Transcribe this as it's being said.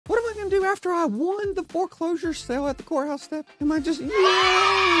do after I won the foreclosure sale at the courthouse step? Am I just,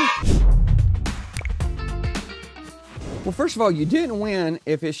 yay! Well, first of all, you didn't win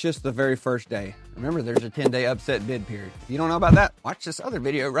if it's just the very first day. Remember, there's a 10-day upset bid period. If you don't know about that, watch this other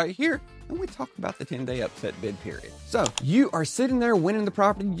video right here, and we talk about the 10-day upset bid period. So you are sitting there winning the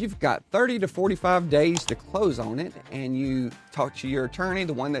property. You've got 30 to 45 days to close on it, and you talk to your attorney,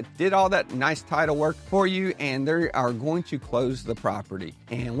 the one that did all that nice title work for you, and they are going to close the property.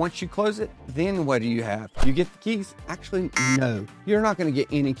 And once you close it, then what do you have? You get the keys? Actually, no. You're not going to get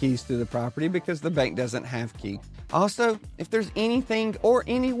any keys to the property because the bank doesn't have keys. Also, if there's anything or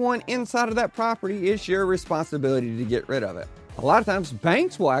anyone inside of that property, it's your responsibility to get rid of it. A lot of times,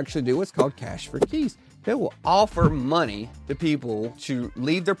 banks will actually do what's called cash for keys. They will offer money to people to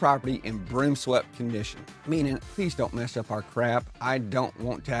leave their property in broom-swept condition. Meaning, please don't mess up our crap. I don't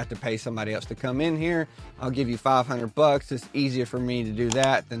want to have to pay somebody else to come in here. I'll give you $500. It's easier for me to do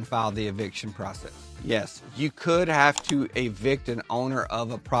that than file the eviction process. Yes, you could have to evict an owner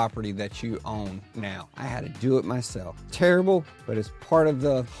of a property that you own now. I had to do it myself. Terrible, but it's part of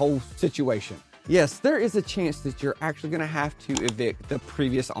the whole situation. Yes, there is a chance that you're actually going to have to evict the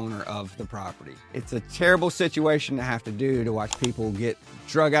previous owner of the property. It's a terrible situation to have to do, to watch people get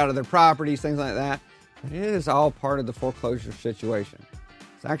drug out of their properties, things like that. But it is all part of the foreclosure situation.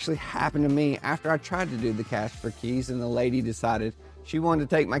 It's actually happened to me after I tried to do the cash for keys, and the lady decided she wanted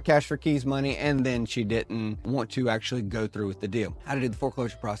to take my cash for keys money, and then she didn't want to actually go through with the deal. How to do the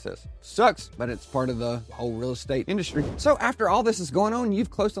foreclosure process. Sucks, but it's part of the whole real estate industry. So after all this is going on, you've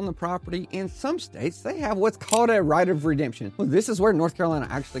closed on the property. In some states, they have what's called a right of redemption. Well, this is where North Carolina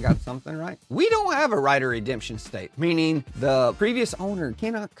actually got something right. We don't have a right of redemption state, meaning the previous owner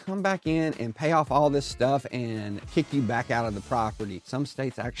cannot come back in and pay off all this stuff and kick you back out of the property. Some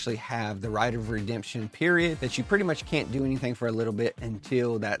states actually have the right of redemption period that you pretty much can't do anything for a little bit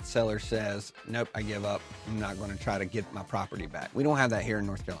until that seller says, nope, I give up. I'm not going to try to get my property back. We don't have that here in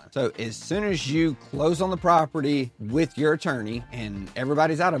North Carolina. So as soon as you close on the property with your attorney and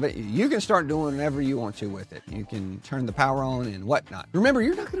everybody's out of it, you can start doing whatever you want to with it. You can turn the power on and whatnot. Remember,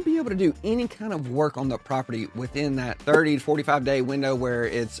 you're not going to be able to do any kind of work on the property within that 30 to 45 day window where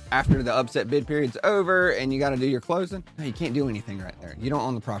it's after the upset bid period's over and you got to do your closing. No, you can't do anything right there. You don't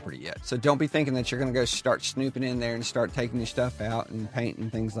own the property yet. So don't be thinking that you're going to go start snooping in there and start taking your stuff out and paint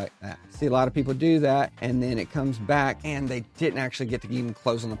and things like that. See, a lot of people do that, and then it comes back and they didn't actually get to even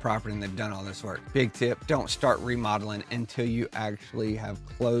close on the property and they've done all this work. Big tip, don't start remodeling until you actually have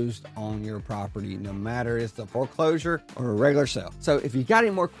closed on your property, no matter if it's a foreclosure or a regular sale. So if you got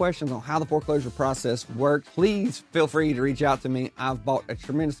any more questions on how the foreclosure process works, please feel free to reach out to me. I've bought a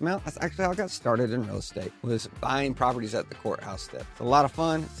tremendous amount. That's actually how I got started in real estate, was buying properties at the courthouse step. It's a lot of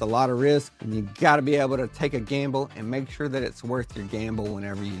fun, it's a lot of risk, and you got to be able to take a gamble and make sure that it's worth your gamble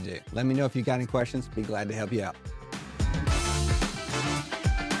whenever you do. Let me know if you got any questions. Be glad to help you out.